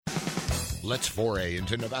Let's foray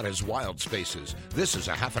into Nevada's wild spaces. This is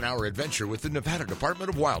a half-an-hour adventure with the Nevada Department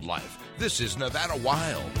of Wildlife. This is Nevada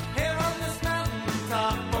Wild. Here on this mountain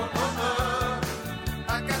top,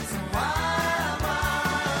 I got some wild,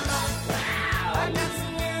 wild life. I got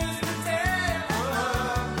some news to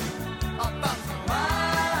tell about some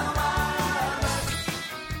wild, wild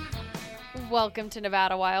life. Welcome to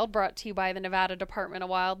Nevada Wild, brought to you by the Nevada Department of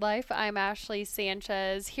Wildlife. I'm Ashley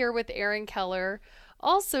Sanchez, here with Aaron Keller.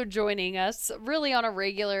 Also joining us, really on a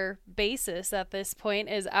regular basis at this point,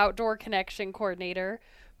 is Outdoor Connection Coordinator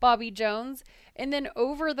Bobby Jones. And then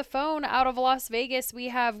over the phone out of Las Vegas, we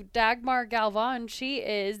have Dagmar Galvan. She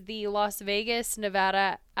is the Las Vegas,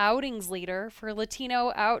 Nevada outings leader for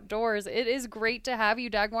Latino Outdoors. It is great to have you,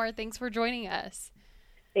 Dagmar. Thanks for joining us.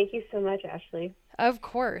 Thank you so much, Ashley. Of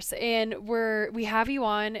course. And we have you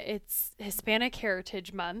on. It's Hispanic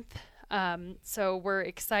Heritage Month. So we're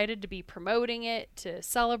excited to be promoting it, to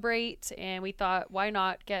celebrate, and we thought, why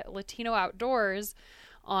not get Latino Outdoors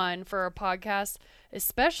on for a podcast,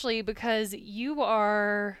 especially because you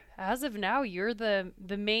are, as of now, you're the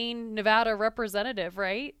main Nevada representative,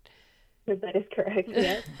 right? That is correct,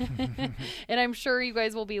 yes. And I'm sure you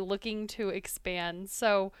guys will be looking to expand.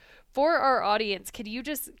 So for our audience, could you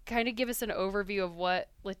just kind of give us an overview of what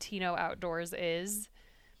Latino Outdoors is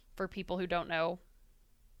for people who don't know?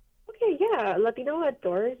 Okay, yeah. Latino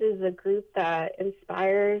Outdoors is a group that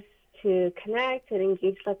inspires to connect and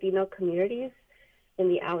engage Latino communities in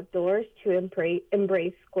the outdoors to embrace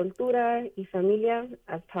cultura y familia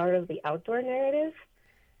as part of the outdoor narrative.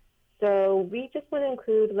 So we just want to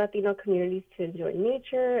include Latino communities to enjoy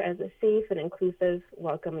nature as a safe and inclusive,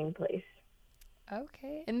 welcoming place.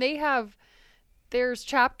 Okay. And there's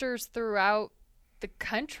chapters throughout the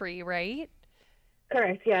country, right?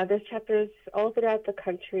 Correct. Yeah, there's chapters all throughout the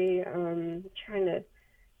country. Trying to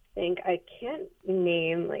think. I can't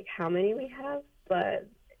name like how many we have, but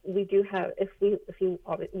we do have. If you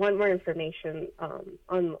want more information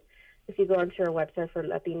if you go onto our website for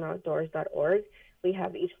LatinoOutdoors.org, we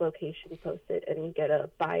have each location posted, and you get a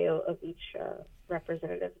bio of each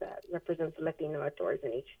representative that represents Latino Outdoors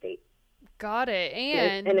in each state. Got it.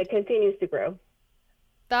 And it continues to grow.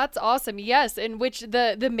 That's awesome. Yes. And which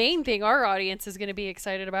the main thing our audience is going to be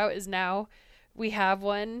excited about is now we have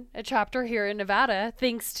a chapter here in Nevada,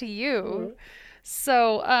 thanks to you. Mm-hmm.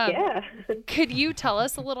 So, yeah. Could you tell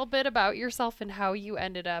us a little bit about yourself and how you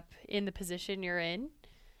ended up in the position you're in?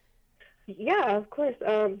 Yeah, of course.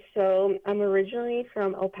 So I'm originally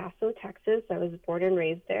from El Paso, Texas. I was born and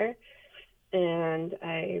raised there. And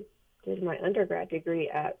I did my undergrad degree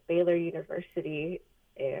at Baylor University.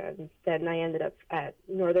 And then I ended up at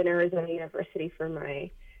Northern Arizona University for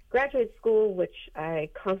my graduate school, which I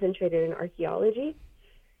concentrated in archaeology.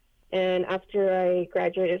 And after I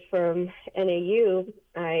graduated from NAU,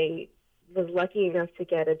 I was lucky enough to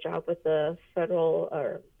get a job with the Federal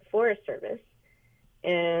Forest Service.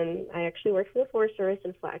 And I actually worked for the Forest Service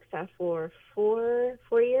in Flagstaff for four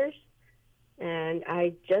years. And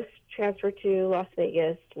I just transferred to Las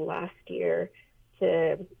Vegas last year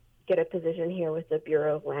to get a position here with the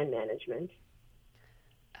Bureau of Land Management.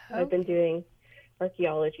 Oh. I've been doing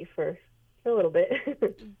archaeology for a little bit.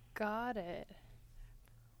 Got it.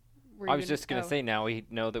 I was just going to say, now we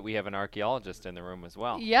know that we have an archaeologist in the room as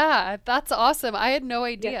well. Yeah, that's awesome. I had no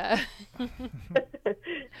idea.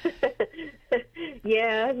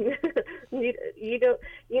 Yeah.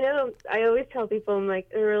 Yeah. I always tell people, I'm like,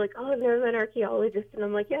 they're like, oh, I've never been an archaeologist. And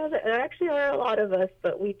I'm like, yeah, there actually are a lot of us,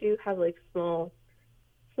 but we do have like small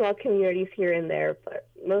communities here and there. But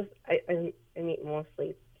I meet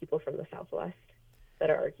mostly people from the Southwest that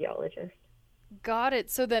are archaeologists. Got it.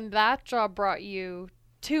 So then that job brought you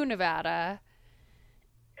to Nevada.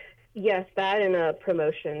 Yes, that and a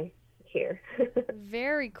promotion here.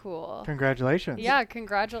 Very cool. Congratulations. Yeah,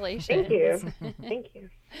 congratulations. Thank you. Thank you.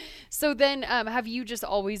 So then have you just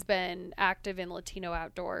always been active in Latino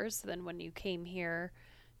Outdoors? Then when you came here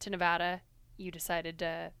to Nevada, you decided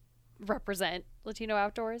to represent Latino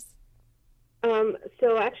Outdoors?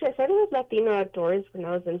 So actually I started with Latino Outdoors when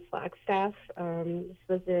I was in Flagstaff. This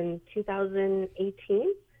was in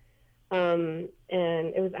 2018. And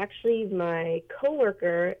it was actually my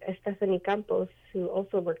coworker, Stephanie Campos, who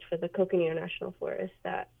also worked for the Coconino National Forest,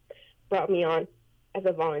 that brought me on as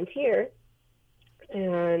a volunteer.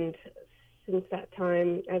 And since that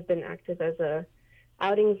time, I've been active as a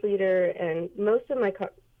outings leader, and most of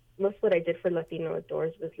what I did for Latino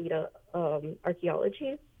Outdoors was lead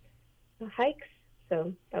archaeology hikes.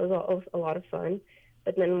 So that was a lot of fun.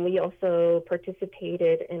 But then we also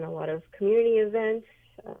participated in a lot of community events,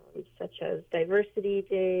 such as Diversity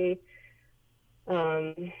Day,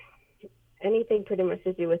 anything pretty much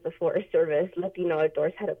to do with the Forest Service. Latino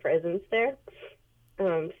Outdoors had a presence there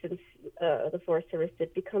since the Forest Service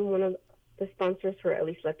did become one of the sponsors for at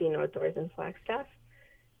least Latino Outdoors in Flagstaff.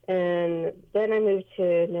 And then I moved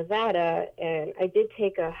to Nevada, and I did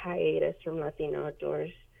take a hiatus from Latino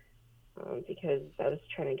Outdoors because I was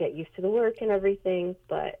trying to get used to the work and everything.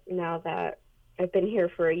 But now that I've been here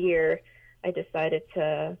for a year, I decided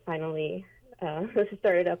to finally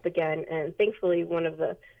start it up again. And thankfully, one of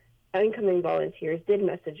the incoming volunteers did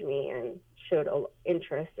message me and showed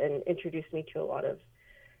interest and introduced me to a lot of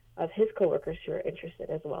his coworkers who are interested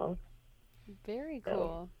as well. Very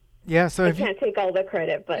cool. Yeah, so I can't take all the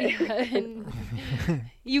credit, but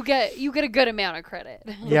you get a good amount of credit.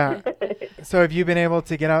 Yeah. So have you been able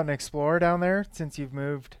to get out and explore down there since you've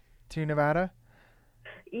moved to Nevada?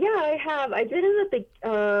 Yeah, I have. I did it at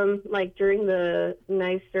the during the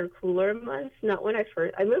nicer, cooler months. Not when I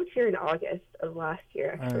moved here in August of last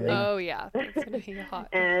year. Actually. Oh yeah, that's gonna be hot.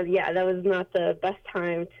 And yeah, that was not the best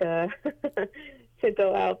time to to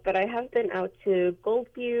go out, but I have been out to Gold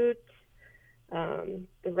Butte, the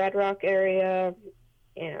Red Rock area,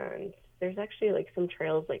 and there's actually like some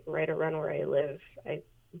trails like right around where I live. I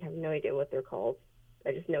have no idea what they're called.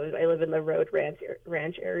 I just know I live in the Road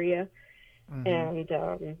Ranch area. Mm-hmm.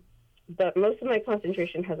 And but most of my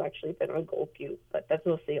concentration has actually been on Gold Butte, but that's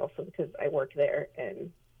mostly also because I work there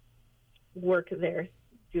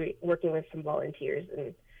working with some volunteers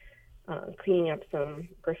and cleaning up some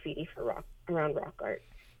graffiti for around rock art.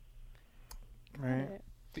 Right.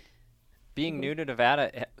 Being new to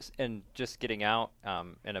Nevada and just getting out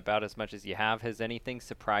and about as much as you have, has anything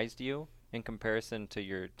surprised you in comparison to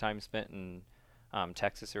your time spent in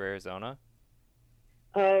Texas or Arizona?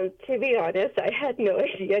 To be honest, I had no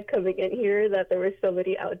idea coming in here that there were so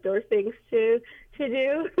many outdoor things to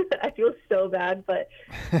do. I feel so bad, but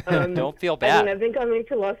don't feel bad. I mean, I've been coming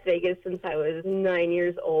to Las Vegas since I was 9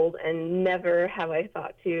 years old, and never have I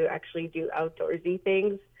thought to actually do outdoorsy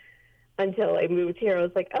things until I moved here. I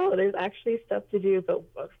was like, oh, there's actually stuff to do, but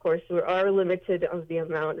of course we are limited of the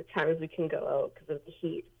amount of times we can go out because of the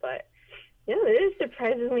heat. But yeah, there is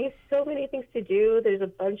surprisingly so many things to do. There's a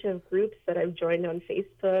bunch of groups that I've joined on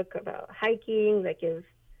Facebook about hiking that give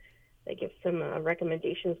some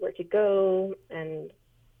recommendations where to go, and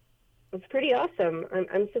it's pretty awesome.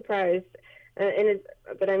 I'm surprised,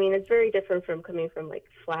 but I mean, it's very different from coming from like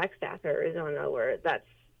Flagstaff, Arizona, where that's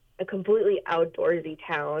a completely outdoorsy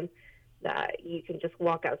town that you can just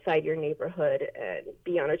walk outside your neighborhood and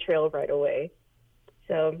be on a trail right away.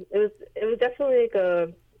 So it was definitely like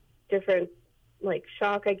a different like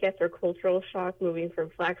shock, I guess, or cultural shock, moving from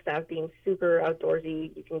Flagstaff being super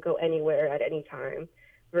outdoorsy, you can go anywhere at any time,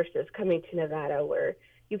 versus coming to Nevada where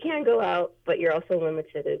you can go out, but you're also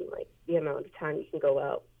limited in like the amount of time you can go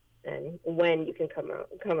out and when you can come out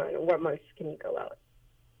and what months can you go out.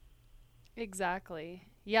 Exactly.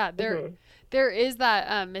 Yeah, there is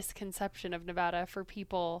that misconception of Nevada for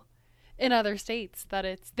people in other states that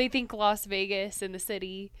they think Las Vegas in the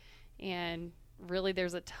city, and really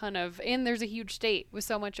there's a ton and there's a huge state with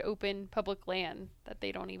so much open public land that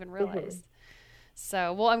they don't even realize. Mm-hmm.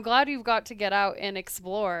 So, well, I'm glad you've got to get out and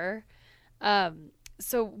explore.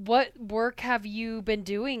 So what work have you been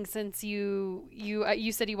doing since you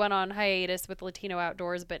said you went on hiatus with Latino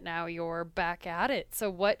Outdoors, but now you're back at it. So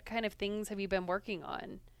what kind of things have you been working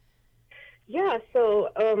on? Yeah, so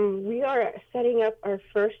we are setting up our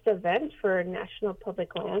first event for National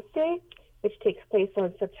Public Lands Day, which takes place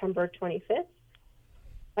on September 25th.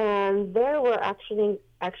 And there we're actually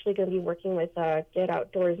going to be working with Get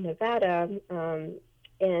Outdoors Nevada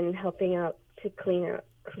and helping out to clean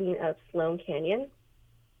up Sloan Canyon.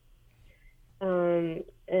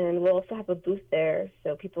 And we'll also have a booth there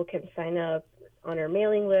so people can sign up on our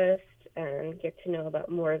mailing list and get to know about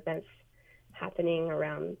more events happening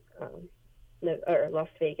around Las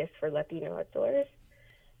Vegas for Latino Outdoors.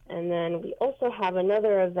 And then we also have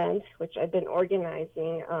another event, which I've been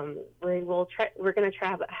organizing, where we're going to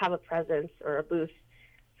have a presence or a booth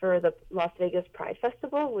for the Las Vegas Pride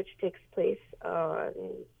Festival, which takes place on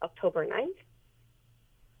October 9th.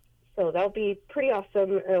 So that'll be pretty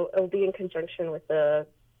awesome. It'll be in conjunction with the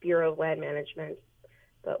Bureau of Land Management,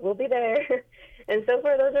 but we'll be there. And so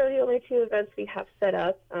far, those are the only two events we have set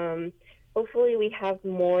up. Hopefully we have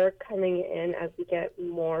more coming in as we get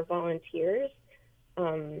more volunteers.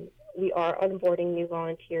 We are onboarding new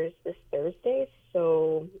volunteers this Thursday,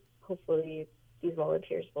 so hopefully these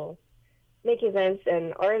volunteers will make events,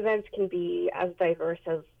 and our events can be as diverse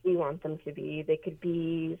as we want them to be. They could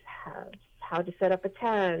be how to set up a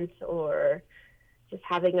tent, or just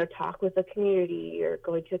having a talk with the community, or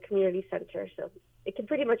going to a community center. So it can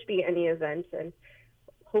pretty much be any event, and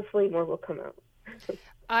hopefully more will come out.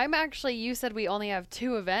 You said we only have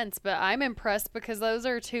 2 events, but I'm impressed because those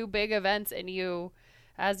are 2 big events, and you,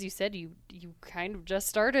 as you said, you kind of just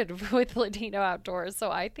started with Latino Outdoors, so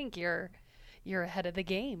I think you're ahead of the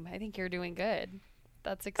game. I think you're doing good.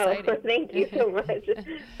 That's exciting. Oh, thank you so much.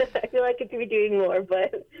 I feel like I could be doing more,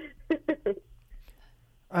 but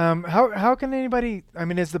how can anybody? I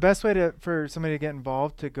mean, is the best way for somebody to get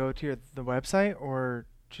involved to go to the website, or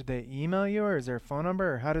should they email you, or is there a phone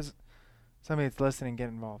number, or how does somebody that's listening get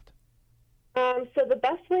involved? So the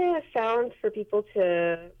best way I've found for people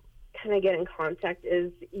to kind of get in contact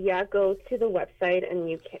is, go to the website, and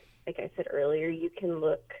you can, like I said earlier, you can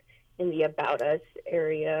look in the About Us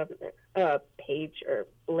area page or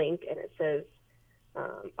link, and it says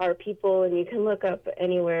Our People, and you can look up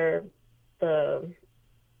anywhere,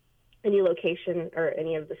 any location or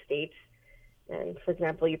any of the states. And for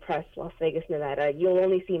example, you press Las Vegas, Nevada, you'll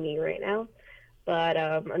only see me right now. But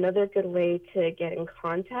another good way to get in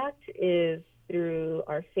contact is through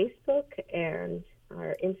our Facebook and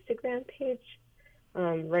our Instagram page.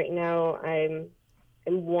 Right now, I'm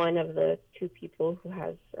one of the 2 people who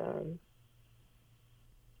has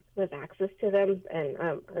access to them, and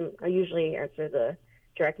I usually answer the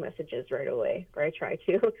direct messages right away, or I try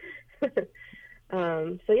to.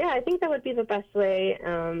 So yeah, I think that would be the best way.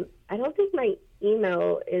 I don't think my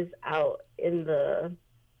email is out in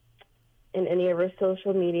any of our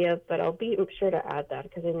social media, but I'll be sure to add that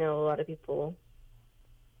because I know a lot of people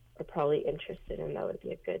are probably interested, and that would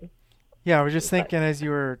be a good. Yeah, I was just thinking as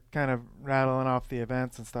you were kind of rattling off the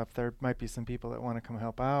events and stuff, there might be some people that want to come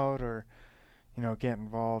help out or, get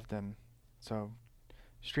involved, and so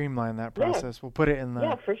streamline that process. We'll put it in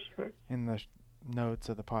the for sure. in the notes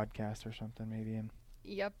of the podcast or something maybe, and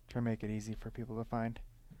Yep. try to make it easy for people to find.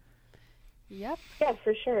 Yep. Yeah,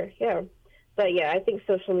 for sure. Yeah. But yeah, I think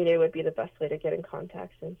social media would be the best way to get in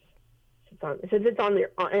contact since it's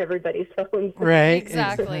on everybody's phones. Right.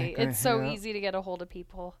 Exactly. It's so yeah. easy to get a hold of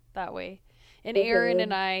people that way. And Mhm. Aaron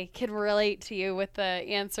and I can relate to you with the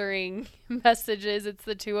answering messages. It's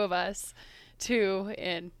the 2 of us too,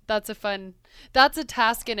 and that's a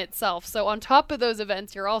task in itself. So on top of those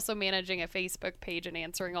events, you're also managing a Facebook page and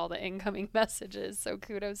answering all the incoming messages. So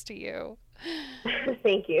kudos to you.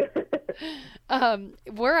 Thank you.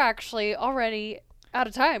 We're actually already out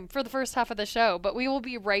of time for the first half of the show, but we will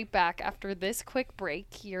be right back after this quick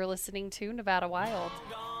break. You're listening to Nevada Wild.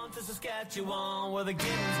 Gone to Saskatchewan, where the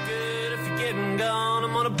getting's good. If you're getting gone,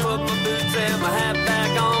 I'm gonna put my boots and my hat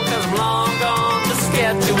back on, 'cause I'm long gone to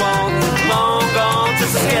Saskatchewan. Long gone to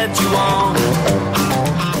Saskatchewan.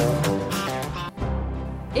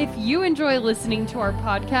 If you enjoy listening to our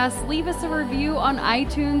podcast, leave us a review on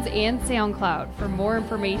iTunes and SoundCloud. For more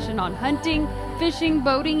information on hunting, fishing,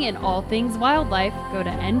 boating, and all things wildlife, go to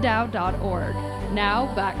ndow.org.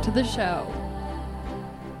 Now, back to the show.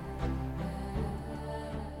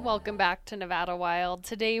 Welcome back to Nevada Wild.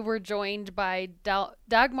 Today we're joined by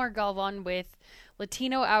Dagmar Galvan with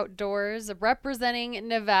Latino Outdoors, representing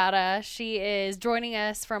Nevada. She is joining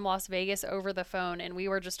us from Las Vegas over the phone, and we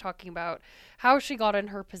were just talking about how she got in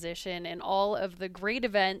her position and all of the great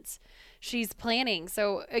events she's planning.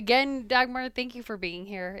 So again, Dagmar, thank you for being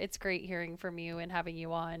here. It's great hearing from you and having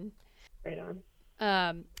you on. Right on.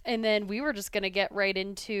 And then we were just going to get right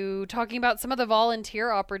into talking about some of the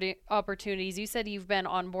volunteer opportunities. You said you've been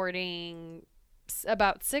onboarding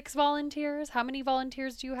about 6 volunteers. How many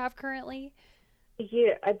volunteers do you have currently?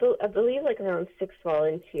 Yeah, I believe like around 6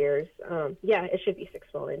 volunteers. Yeah, it should be 6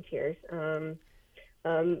 volunteers.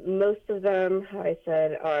 Most of them, how I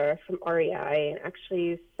said, are from REI, and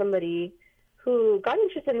actually somebody who got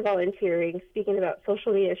interested in volunteering, speaking about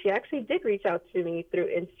social media, she actually did reach out to me through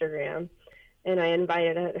Instagram, and I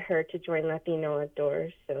invited her to join Latino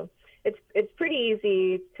Outdoors. So it's pretty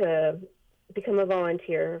easy to become a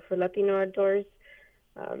volunteer for Latino Outdoors.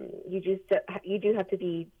 You do have to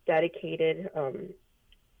be dedicated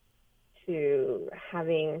to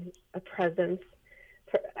having a presence,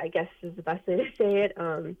 I guess is the best way to say it.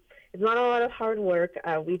 It's not a lot of hard work.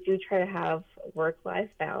 We do try to have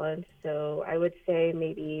work-life balance. So I would say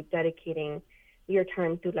maybe dedicating your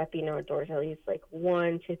time to Latino Outdoors, at least like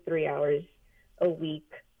 1 to 3 hours a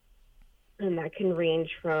week. And that can range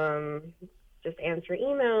from just answering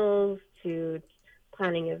emails to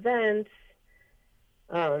planning events,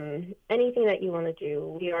 anything that you want to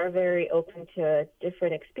do. We are very open to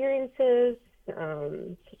different experiences,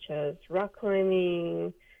 such as rock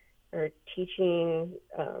climbing or teaching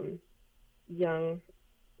young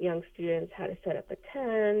students how to set up a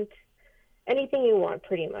tent. Anything you want,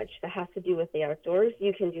 pretty much, that has to do with the outdoors,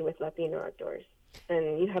 you can do with Latino Outdoors.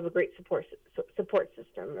 And you have a great support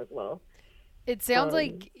system as well. It sounds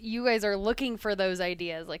like you guys are looking for those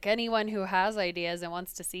ideas. Like anyone who has ideas and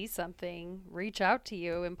wants to see something, reach out to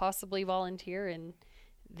you and possibly volunteer, and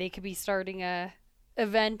they could be starting a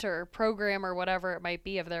event or program or whatever it might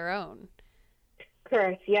be of their own.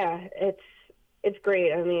 Correct. Yeah, it's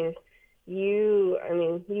great. I mean, you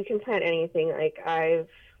can plan anything. Like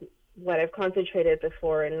what I've concentrated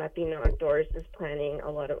before in Latino Outdoors is planning a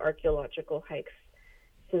lot of archaeological hikes,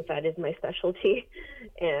 since that is my specialty.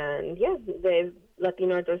 And yeah,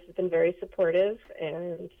 Latino Outdoors has been very supportive,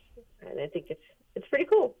 and I think it's pretty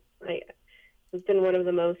cool. It's been one of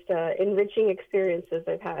the most enriching experiences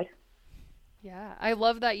I've had. Yeah, I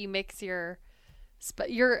love that you mix you're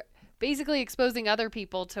basically exposing other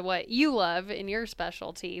people to what you love in your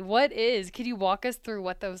specialty. Could you walk us through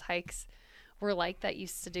what those hikes were like that you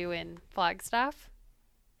used to do in Flagstaff?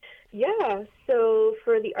 Yeah, so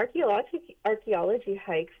for the archaeology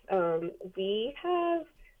hikes, we have,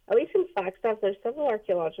 at least in Flagstaff, there's several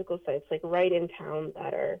archaeological sites like right in town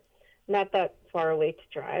that are not that far away to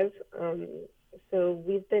drive. So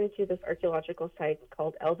we've been to this archaeological site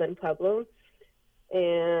called El Buen Pueblo,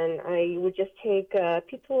 and I would just take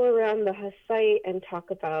people around the site and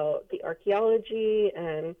talk about the archaeology,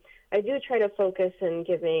 and I do try to focus in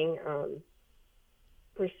giving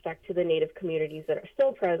respect to the Native communities that are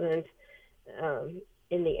still present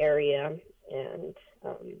in the area, and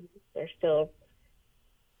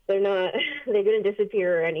they didn't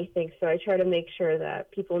disappear or anything. So I try to make sure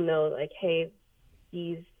that people know, like, hey,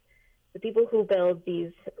 the people who build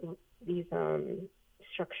these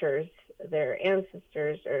structures, their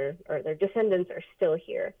ancestors or their descendants are still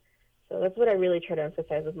here. So that's what I really try to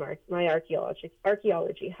emphasize with my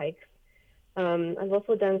archaeology hikes. I've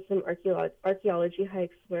also done some archaeology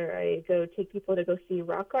hikes where I take people to go see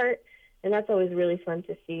rock art, and that's always really fun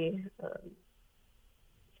to see.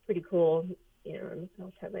 It's pretty cool. What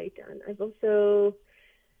else have I done? I've also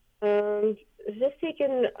just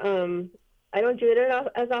taken, I don't do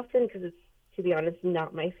it as often because it's, to be honest,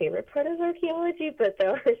 not my favorite part of archaeology, but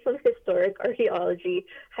there are some historic archaeology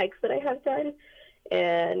hikes that I have done,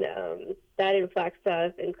 and that in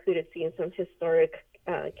Flagstaff included seeing some historic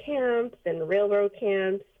camps and railroad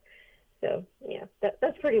camps. So yeah,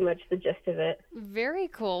 that's pretty much the gist of it. Very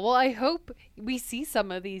cool. Well, I hope we see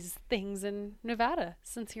some of these things in Nevada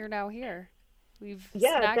since you're now here. We've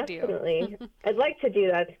snagged definitely. I'd like to do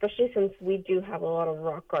that, especially since we do have a lot of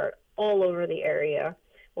rock art all over the area.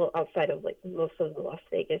 Well, outside of like most of the Las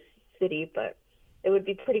Vegas city, but it would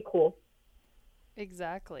be pretty cool.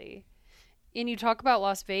 Exactly. And you talk about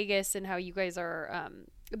Las Vegas and how you guys are,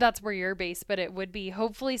 that's where you're based, but it would be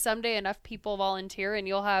hopefully someday enough people volunteer and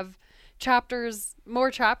you'll have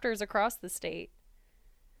more chapters across the state.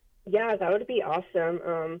 Yeah, that would be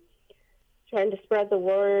awesome. Trying to spread the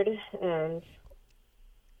word and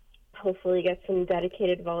hopefully get some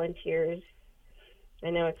dedicated volunteers. I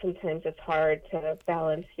know sometimes it's hard to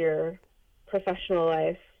balance your professional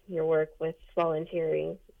life, your work with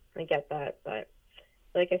volunteering. I get that, but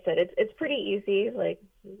like I said, it's pretty easy, like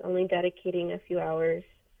only dedicating a few hours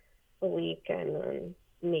a week and then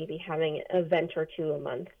maybe having an event or two a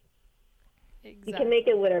month. Exactly. You can make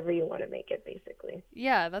it whatever you want to make it, basically.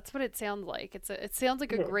 Yeah, that's what it sounds like. It sounds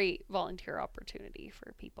like a great volunteer opportunity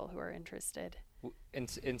for people who are interested. And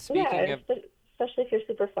speaking of... especially if you're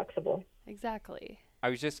super flexible. Exactly. I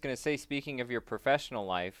was just going to say, speaking of your professional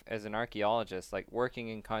life as an archaeologist, like working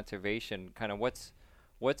in conservation, kind of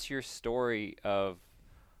what's your story of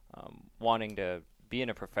wanting to be in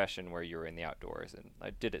a profession where you're in the outdoors?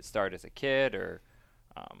 And did it start as a kid, or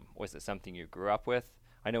was it something you grew up with?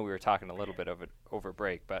 I know we were talking a little bit of it over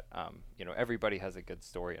break, but everybody has a good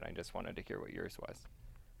story, and I just wanted to hear what yours was.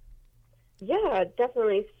 Yeah,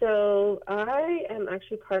 definitely. So I am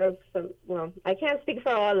actually part of I can't speak for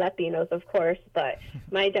all Latinos, of course, but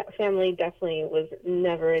my family definitely was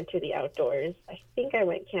never into the outdoors. I think I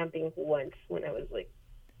went camping once when I was like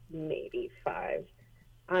maybe 5.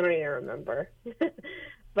 I don't even remember.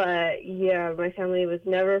 But yeah, my family was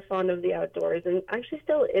never fond of the outdoors, and actually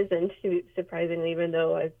still isn't, surprisingly, even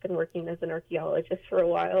though I've been working as an archaeologist for a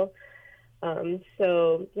while.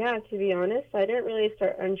 So yeah, to be honest, I didn't really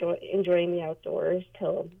start enjoying the outdoors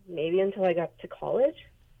until I got to college.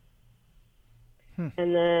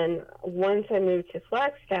 And then once I moved to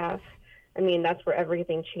Flagstaff, that's where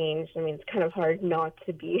everything changed. It's kind of hard not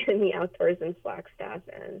to be in the outdoors in Flagstaff.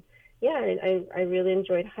 And yeah, I really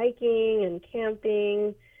enjoyed hiking and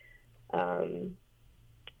camping. And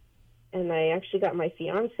I actually got my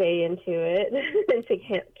fiance into it, into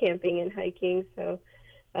camping and hiking. So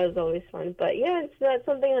that was always fun. But yeah, it's not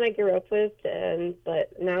something that I grew up with.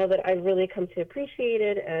 But now that I've really come to appreciate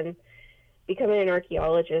it, and becoming an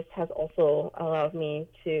archaeologist has also allowed me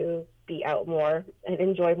to be out more and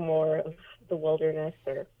enjoy more of the wilderness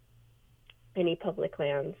or any public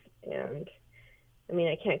lands. And I mean,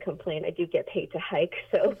 I can't complain. I do get paid to hike,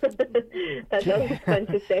 so that's always fun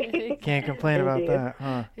to say. Can't complain about that,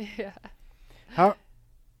 huh? Yeah.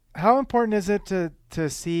 How important is it to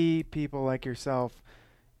see people like yourself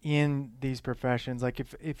in these professions? Like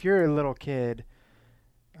if you're a little kid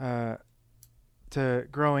to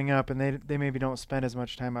growing up and they maybe don't spend as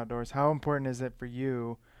much time outdoors, how important is it for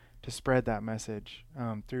you to spread that message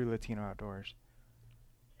through Latino Outdoors?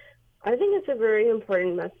 I think it's a very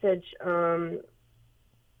important message.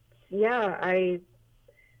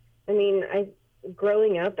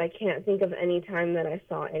 Growing up, I can't think of any time that I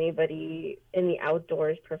saw anybody in the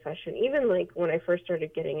outdoors profession. Even like when I first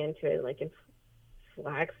started getting into it, like in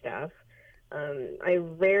Flagstaff, I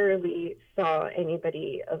rarely saw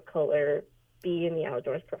anybody of color be in the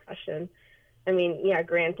outdoors profession. I mean, yeah,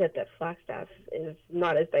 granted that Flagstaff is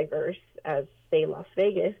not as diverse as, say, Las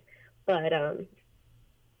Vegas, but I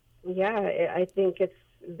think it's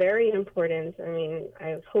very important. I mean,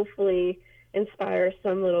 I hopefully inspire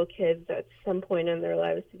some little kids at some point in their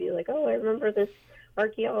lives to be like, oh, I remember this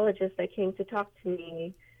archaeologist that came to talk to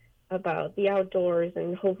me about the outdoors,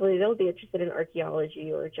 and hopefully they'll be interested in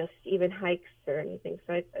archaeology or just even hikes or anything.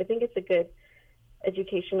 So I think it's a good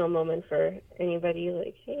educational moment for anybody.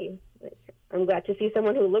 Like, hey, I'm glad to see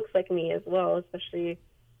someone who looks like me as well, especially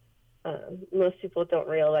most people don't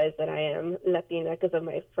realize that I am Latina because of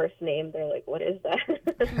my first name. They're like, what is that?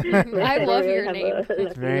 I love your name.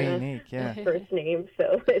 It's very unique, yeah. First name,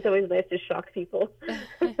 so it's always nice to shock people.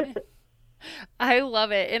 I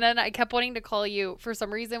love it. And then I kept wanting to call you, for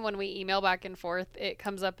some reason, when we email back and forth, it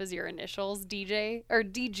comes up as your initials, DJ or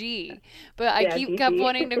DG. But I kept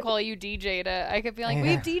wanting to call you DJ I kept feeling like,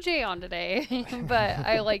 we have DJ on today. But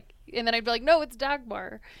and then I'd be like, no, it's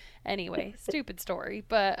Dagmar. Anyway, stupid story.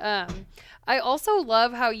 But I also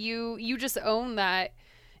love how you just own that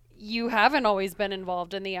you haven't always been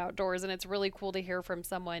involved in the outdoors. And it's really cool to hear from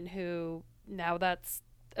someone who now that's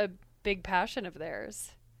a big passion of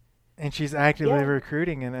theirs. And she's actively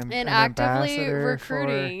recruiting and actively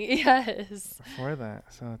recruiting, yes, for that.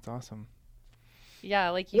 So it's awesome. Yeah,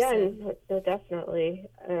 like you said. Yeah, definitely.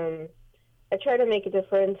 I try to make a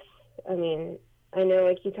difference. I mean, I know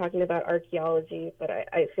I keep talking about archaeology, but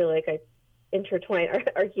I feel like I intertwine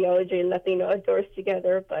archaeology and Latino Outdoors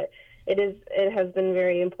together. But it has been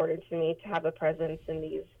very important to me to have a presence in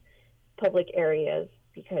these public areas.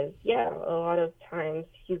 Because, a lot of times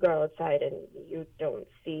you go outside and you don't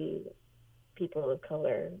see people of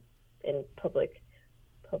color in public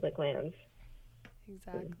lands.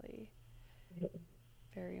 Exactly.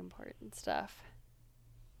 Very important stuff.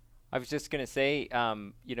 I was just going to say,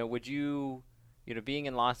 would you, being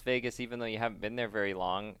in Las Vegas, even though you haven't been there very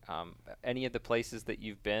long, any of the places that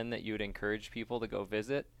you've been that you would encourage people to go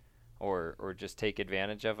visit or just take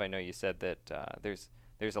advantage of? I know you said that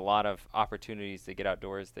there's a lot of opportunities to get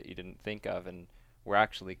outdoors that you didn't think of, and we're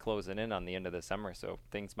actually closing in on the end of the summer, so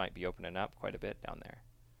things might be opening up quite a bit down there.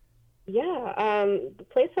 Yeah, the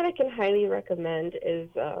place that I can highly recommend is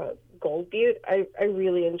Gold Butte. I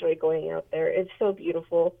really enjoy going out there. It's so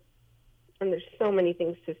beautiful, and there's so many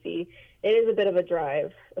things to see. It is a bit of a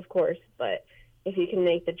drive, of course, but if you can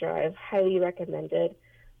make the drive, highly recommended.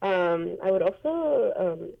 I would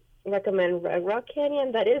also recommend Red Rock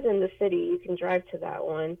Canyon. That is in the city. You can drive to that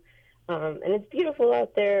one. And it's beautiful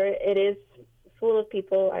out there. It is full of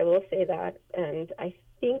people, I will say that. And I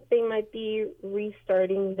think they might be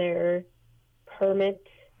restarting their permit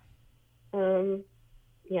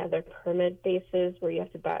bases where you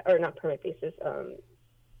have to buy, or not permit bases.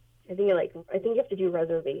 I think you have to do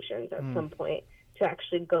reservations at some point to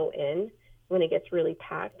actually go in when it gets really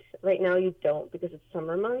packed. Right now you don't because it's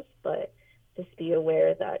summer months, but just be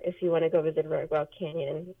aware that if you want to go visit Red Rock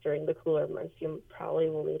Canyon during the cooler months, you probably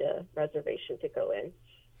will need a reservation to go in.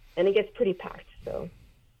 And it gets pretty packed, so.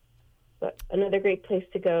 But another great place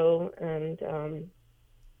to go. And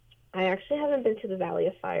I actually haven't been to the Valley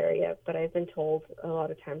of Fire yet, but I've been told a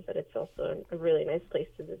lot of times that it's also a really nice place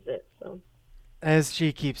to visit. So, as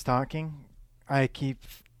she keeps talking, I keep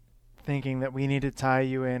thinking that we need to tie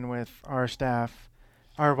you in with our staff,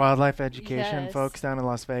 our wildlife education folks down in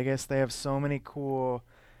Las Vegas. They have so many cool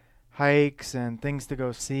hikes and things to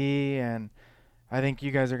go see, and I think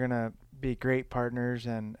you guys are going to be great partners,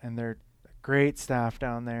 and they're great staff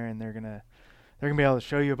down there, and they're gonna be able to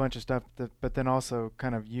show you a bunch of stuff, but then also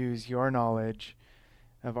kind of use your knowledge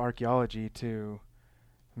of archaeology to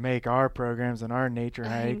make our programs and our nature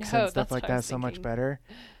hikes and stuff like that so much better.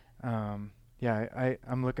 I'm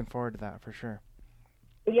looking forward to that for sure.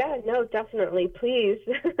 Yeah, no, definitely. Please.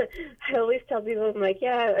 I always tell people, I'm like,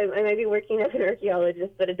 yeah, I might be working as an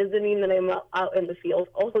archaeologist, but it doesn't mean that I'm out in the field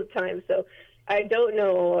all the time. So I don't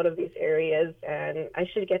know a lot of these areas, and I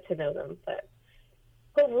should get to know them. But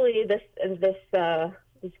hopefully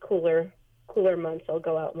these cooler months I'll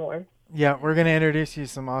go out more. Yeah, we're going to introduce you to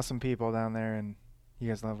some awesome people down there, and you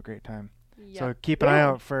guys will have a great time. Yep. So keep an eye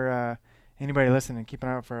out for anybody listening. Keep an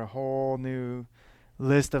eye out for a whole new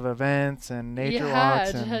list of events and nature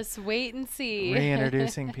walks. Yeah, and just wait and see.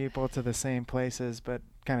 reintroducing people to the same places, but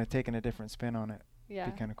kind of taking a different spin on it. Yeah,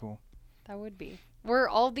 Be kind of cool. that would be.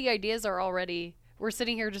 All the ideas are already. We're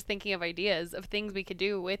sitting here just thinking of ideas of things we could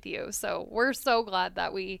do with you. So we're so glad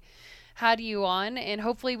that we had you on, and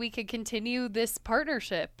hopefully we could continue this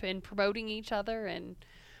partnership in promoting each other and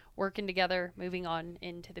working together moving on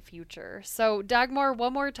into the future. So Dagmar,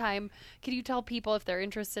 one more time, could you tell people if they're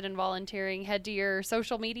interested in volunteering, head to your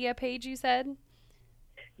social media page, you said?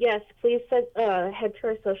 Yes, please head to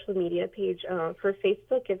our social media page. For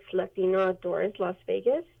Facebook, it's Latino Outdoors Las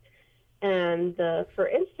Vegas. And for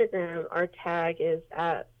Instagram, our tag is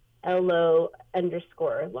at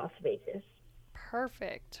LO_Las Vegas.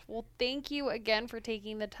 Perfect. Well, thank you again for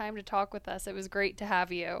taking the time to talk with us. It was great to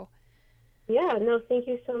have you. Yeah, no, thank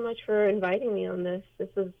you so much for inviting me on this. This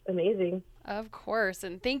was amazing. Of course.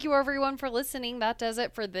 And thank you everyone for listening. That does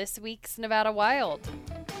it for this week's Nevada Wild.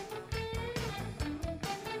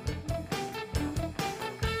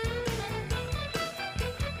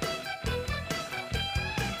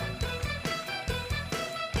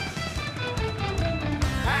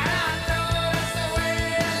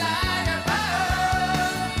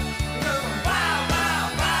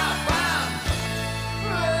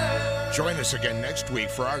 Join us again next week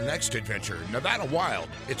for our next adventure, Nevada Wild.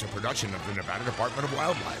 It's a production of the Nevada Department of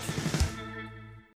Wildlife.